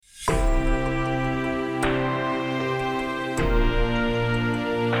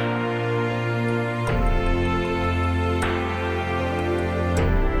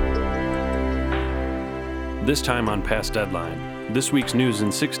This time on Past Deadline, this week's news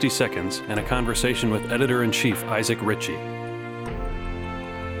in 60 seconds and a conversation with Editor-in-Chief Isaac Ritchie.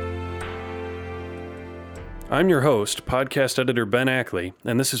 I'm your host, podcast editor Ben Ackley,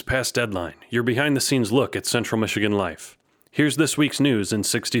 and this is Past Deadline, your behind-the-scenes look at Central Michigan life. Here's this week's news in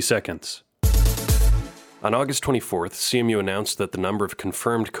 60 seconds. On August 24th, CMU announced that the number of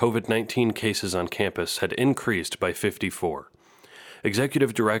confirmed COVID-19 cases on campus had increased by 54.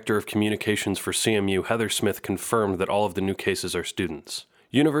 Executive Director of Communications for CMU, Heather Smith, confirmed that all of the new cases are students.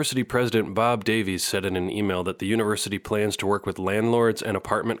 University President Bob Davies said in an email that the university plans to work with landlords and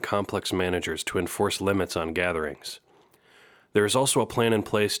apartment complex managers to enforce limits on gatherings. There is also a plan in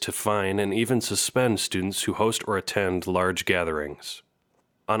place to fine and even suspend students who host or attend large gatherings.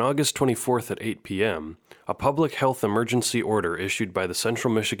 On August 24th at 8 p.m., a public health emergency order issued by the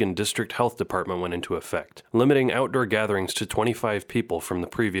Central Michigan District Health Department went into effect, limiting outdoor gatherings to 25 people from the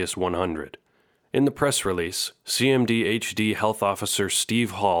previous 100. In the press release, CMDHD Health Officer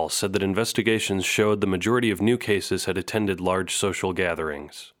Steve Hall said that investigations showed the majority of new cases had attended large social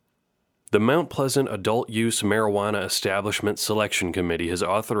gatherings. The Mount Pleasant Adult Use Marijuana Establishment Selection Committee has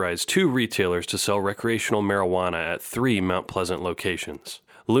authorized 2 retailers to sell recreational marijuana at 3 Mount Pleasant locations.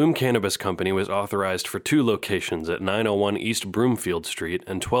 Loom Cannabis Company was authorized for 2 locations at 901 East Broomfield Street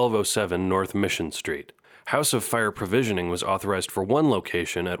and 1207 North Mission Street. House of Fire Provisioning was authorized for 1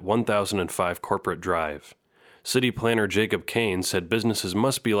 location at 1005 Corporate Drive. City Planner Jacob Kane said businesses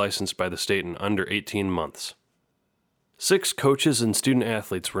must be licensed by the state in under 18 months. 6 coaches and student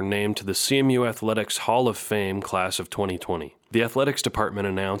athletes were named to the CMU Athletics Hall of Fame class of 2020. The athletics department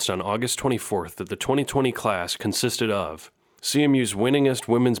announced on August 24th that the 2020 class consisted of CMU's winningest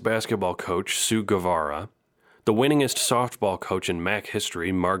women's basketball coach, Sue Guevara, the winningest softball coach in MAC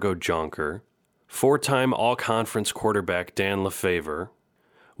history, Margot Jonker, 4-time all-conference quarterback Dan Lefevre,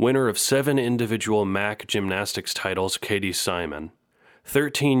 winner of 7 individual MAC gymnastics titles, Katie Simon,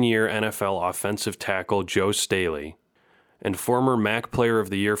 13-year NFL offensive tackle Joe Staley, and former MAC Player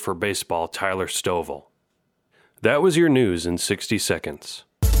of the Year for baseball, Tyler Stovall. That was your news in 60 seconds.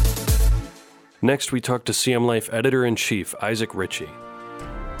 Next, we talked to CM Life Editor-in-Chief Isaac Ritchie.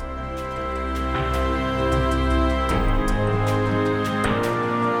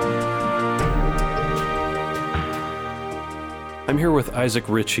 I'm here with Isaac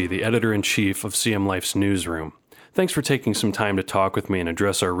Ritchie, the Editor-in-Chief of CM Life's newsroom. Thanks for taking some time to talk with me and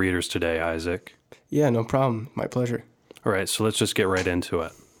address our readers today, Isaac. Yeah, no problem. My pleasure. All right, so let's just get right into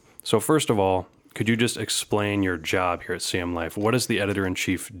it. So first of all, could you just explain your job here at CM Life? What does the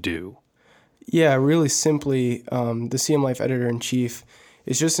Editor-in-Chief do? Yeah, really simply, the CM Life Editor-in-Chief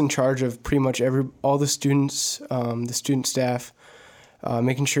is just in charge of pretty much all the students, the student staff,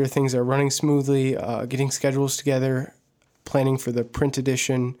 making sure things are running smoothly, getting schedules together, planning for the print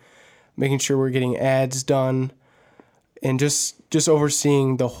edition, making sure we're getting ads done, and just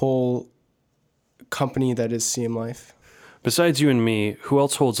overseeing the whole company that is CM Life. Besides you and me, who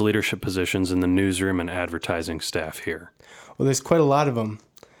else holds leadership positions in the newsroom and advertising staff here? Well, there's quite a lot of them.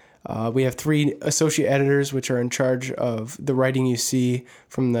 We have 3 associate editors, which are in charge of the writing you see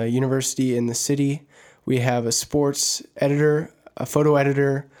from the university and the city. We have a sports editor, a photo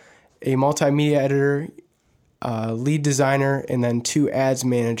editor, a multimedia editor, lead designer, and then 2 ads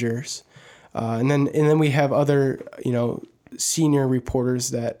managers. And then we have other, senior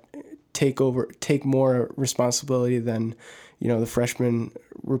reporters that take more responsibility than, the freshman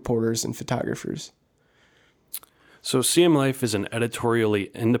reporters and photographers. So CM Life is an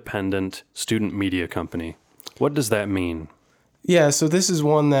editorially independent student media company. What does that mean? Yeah, so this is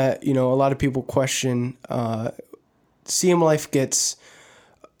one that, a lot of people question. CM Life gets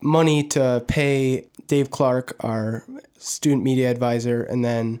money to pay Dave Clark, our student media advisor, and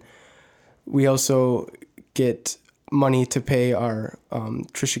then we also get money to pay our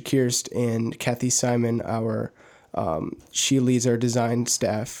Trisha Kirst and Kathy Simon, she leads our design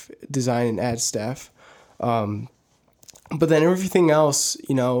and ad staff. But then everything else,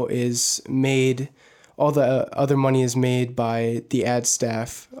 is made, all the other money is made by the ad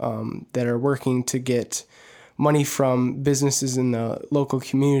staff that are working to get money from businesses in the local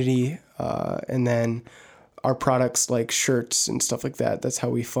community, and then our products like shirts and stuff like that. That's how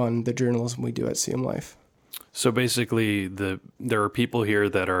we fund the journalism we do at CM Life. So basically, there are people here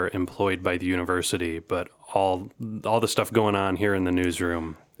that are employed by the university, but all the stuff going on here in the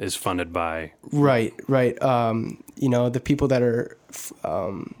newsroom is funded by... Right. The people that are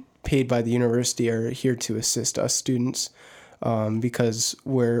paid by the university are here to assist us students because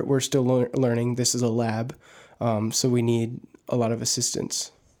we're still learning. This is a lab, so we need a lot of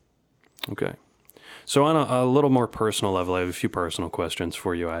assistance. Okay. So on a little more personal level, I have a few personal questions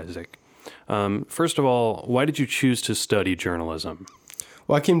for you, Isaac. First of all, why did you choose to study journalism?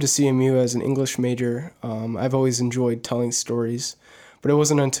 Well, I came to CMU as an English major. I've always enjoyed telling stories, but it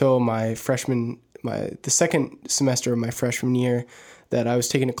wasn't until the second semester of my freshman year that I was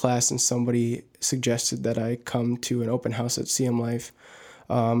taking a class and somebody suggested that I come to an open house at CM Life.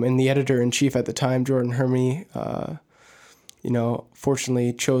 And the editor-in-chief at the time, Jordan Hermey,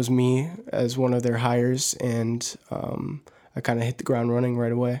 fortunately chose me as one of their hires, and I kind of hit the ground running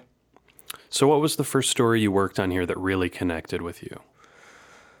right away. So what was the first story you worked on here that really connected with you?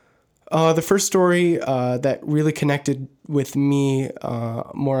 The first story that really connected with me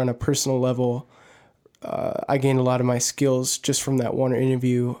more on a personal level, I gained a lot of my skills just from that one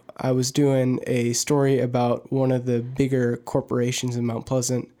interview. I was doing a story about one of the bigger corporations in Mount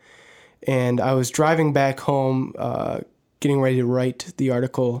Pleasant, and I was driving back home, getting ready to write the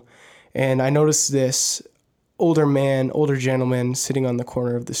article, and I noticed this older gentleman sitting on the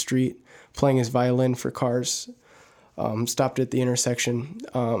corner of the street playing his violin for cars. Stopped at the intersection.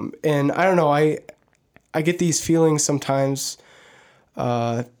 And I don't know, I get these feelings sometimes.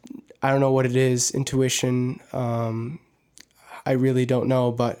 I don't know what it is, intuition. I really don't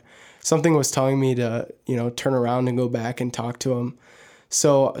know, but something was telling me to, turn around and go back and talk to him.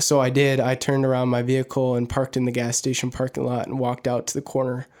 So I did. I turned around my vehicle and parked in the gas station parking lot and walked out to the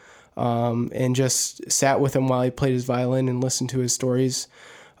corner, and just sat with him while he played his violin and listened to his stories.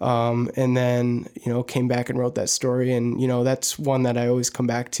 And then, came back and wrote that story. And, that's one that I always come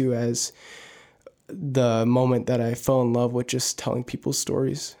back to as the moment that I fell in love with just telling people's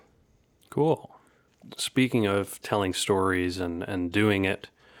stories. Cool. Speaking of telling stories and doing it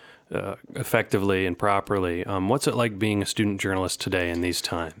effectively and properly, what's it like being a student journalist today in these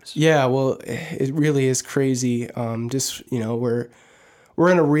times? Yeah, well, it really is crazy. We're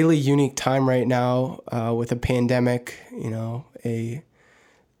in a really unique time right now with a pandemic,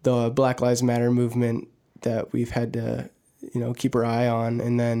 the Black Lives Matter movement that we've had to, keep our eye on.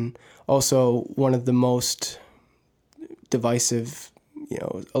 And then also one of the most divisive,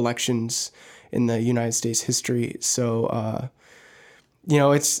 elections in the United States history. So,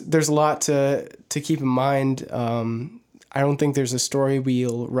 there's a lot to keep in mind. I don't think there's a story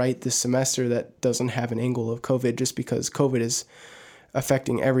we'll write this semester that doesn't have an angle of COVID, just because COVID is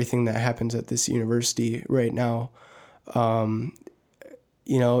affecting everything that happens at this university right now.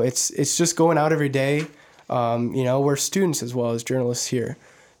 It's just going out every day. We're students as well as journalists here.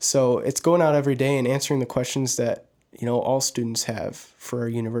 So it's going out every day and answering the questions that, all students have for our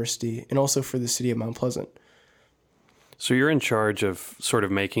university and also for the city of Mount Pleasant. So you're in charge of sort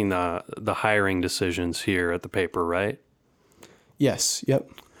of making the hiring decisions here at the paper, right? Yes. Yep.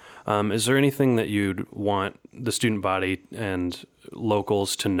 Is there anything that you'd want the student body and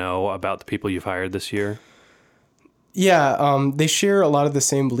locals to know about the people you've hired this year? Yeah, they share a lot of the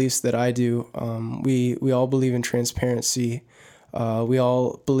same beliefs that I do. We all believe in transparency. We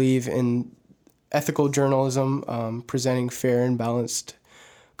all believe in ethical journalism, presenting fair and balanced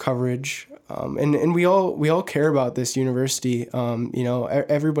coverage. And we all care about this university.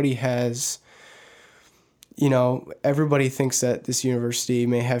 Everybody has, everybody thinks that this university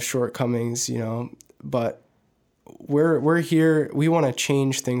may have shortcomings, but we're here. We want to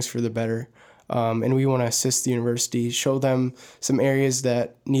change things for the better. And we want to assist the university, show them some areas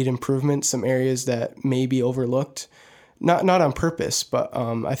that need improvement, some areas that may be overlooked, not on purpose, but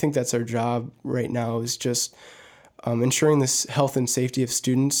I think that's our job right now, is just ensuring this health and safety of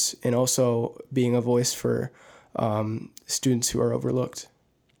students, and also being a voice for students who are overlooked.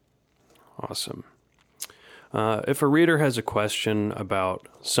 Awesome. If a reader has a question about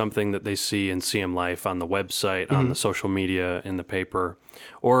something that they see in CM Life on the website, on the social media, in the paper,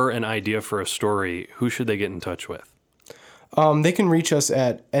 or an idea for a story, who should they get in touch with? They can reach us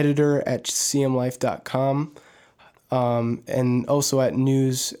at editor@cmlife.com, and also at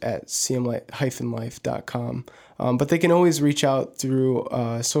news@cm-life.com. But they can always reach out through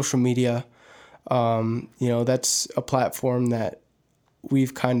social media. That's a platform that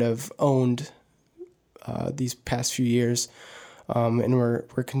we've kind of owned these past few years, and we're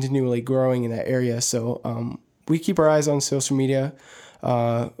continually growing in that area. So we keep our eyes on social media,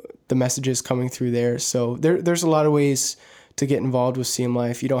 the messages coming through there. So there's a lot of ways to get involved with CM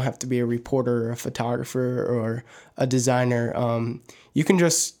Life. You don't have to be a reporter or a photographer or a designer. You can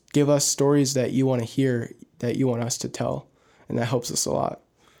just give us stories that you want to hear, that you want us to tell, and that helps us a lot.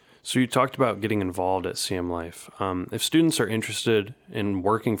 So you talked about getting involved at CM Life. If students are interested in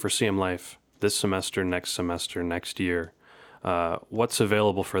working for CM Life this semester, next year, what's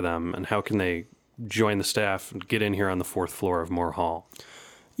available for them, and how can they join the staff and get in here on the 4th floor of Moore Hall?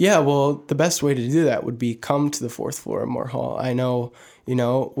 Yeah, well, the best way to do that would be come to the 4th floor of Moore Hall. I know,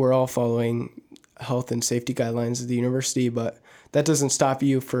 we're all following health and safety guidelines of the university, but that doesn't stop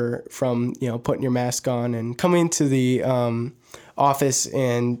you from putting your mask on and coming to the office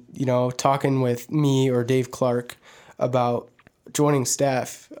and, talking with me or Dave Clark about joining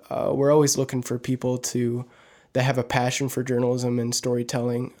staff. We're always looking for people that have a passion for journalism and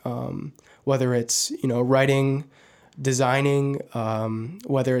storytelling, whether it's, writing, designing,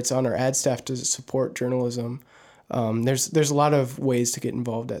 whether it's on our ad staff to support journalism. There's a lot of ways to get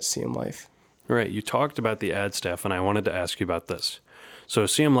involved at CM Life. Right. You talked about the ad staff, and I wanted to ask you about this. So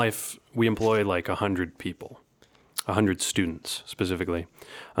CM Life, we employ like 100 people, 100 students specifically.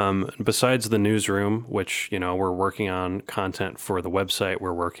 Besides the newsroom, which, we're working on content for the website,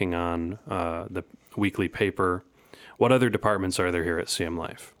 we're working on the weekly paper. What other departments are there here at CM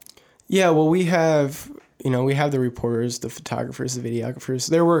Life? Yeah, well, we have the reporters, the photographers, the videographers.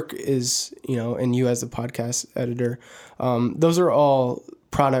 Their work is, and you as the podcast editor, those are all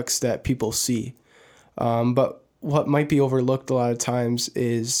products that people see. But what might be overlooked a lot of times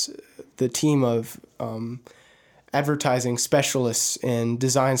is the team of advertising specialists and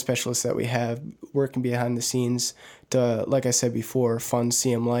design specialists that we have working behind the scenes to, like I said before, fund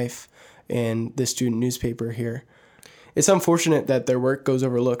CM Life and the student newspaper here. It's unfortunate that their work goes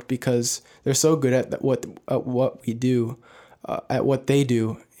overlooked because they're so good at what we do, at what they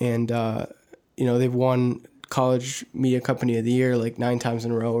do, and they've won College Media Company of the Year like 9 times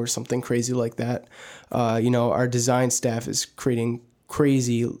in a row or something crazy like that. Our design staff is creating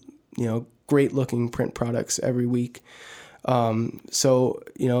crazy, great looking print products every week. So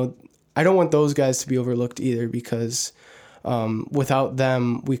I don't want those guys to be overlooked either because without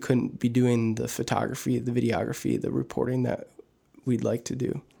them, we couldn't be doing the photography, the videography, the reporting that we'd like to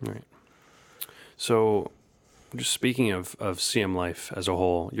do. Right. So just speaking of CM Life as a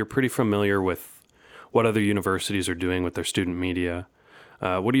whole, you're pretty familiar with what other universities are doing with their student media.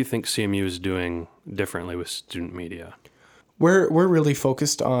 What do you think CMU is doing differently with student media? We're really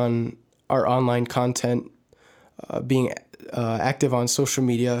focused on our online content, being active on social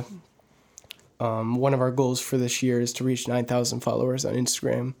media. One of our goals for this year is to reach 9,000 followers on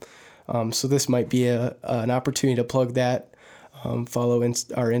Instagram. So this might be an opportunity to plug that, follow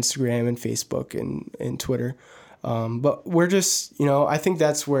our Instagram and Facebook and Twitter. But we're just, I think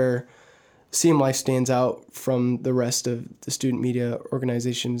that's where CM Life stands out from the rest of the student media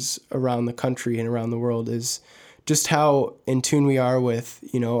organizations around the country and around the world is just how in tune we are with,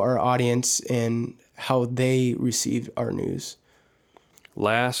 our audience and how they receive our news.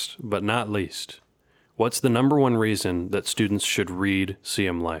 Last but not least, what's the number one reason that students should read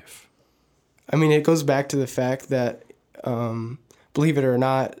CM Life? I mean, it goes back to the fact that, believe it or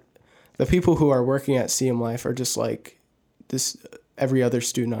not, the people who are working at CM Life are just like this every other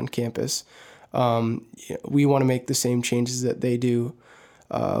student on campus. We want to make the same changes that they do.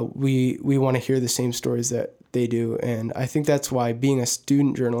 We want to hear the same stories that they do. And I think that's why being a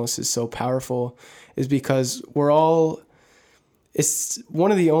student journalist is so powerful, is because it's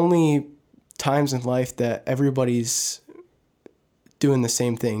one of the only times in life that everybody's doing the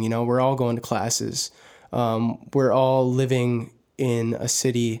same thing. We're all going to classes. We're all living in a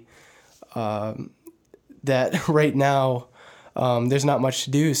city that right now there's not much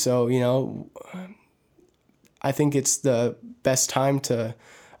to do. So, I think it's the best time to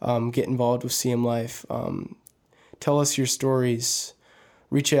get involved with CM Life. Tell us your stories.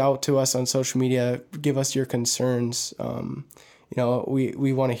 Reach out to us on social media. Give us your concerns.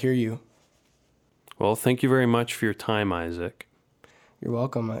 We want to hear you. Well, thank you very much for your time, Isaac. You're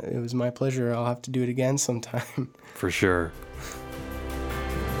welcome. It was my pleasure. I'll have to do it again sometime. For sure.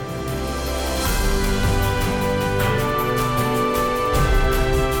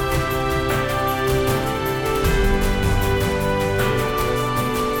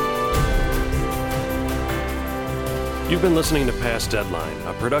 You've been listening to Past Deadline,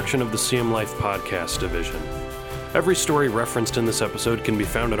 a production of the CM Life podcast division. Every story referenced in this episode can be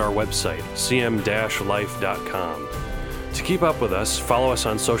found at our website, cm-life.com. To keep up with us, follow us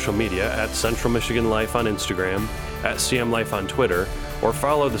on social media at Central Michigan Life on Instagram, at CM Life on Twitter, or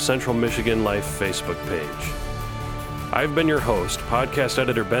follow the Central Michigan Life Facebook page. I've been your host, podcast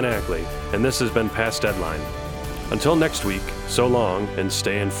editor Ben Ackley, and this has been Past Deadline. Until next week, so long and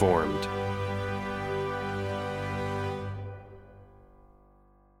stay informed.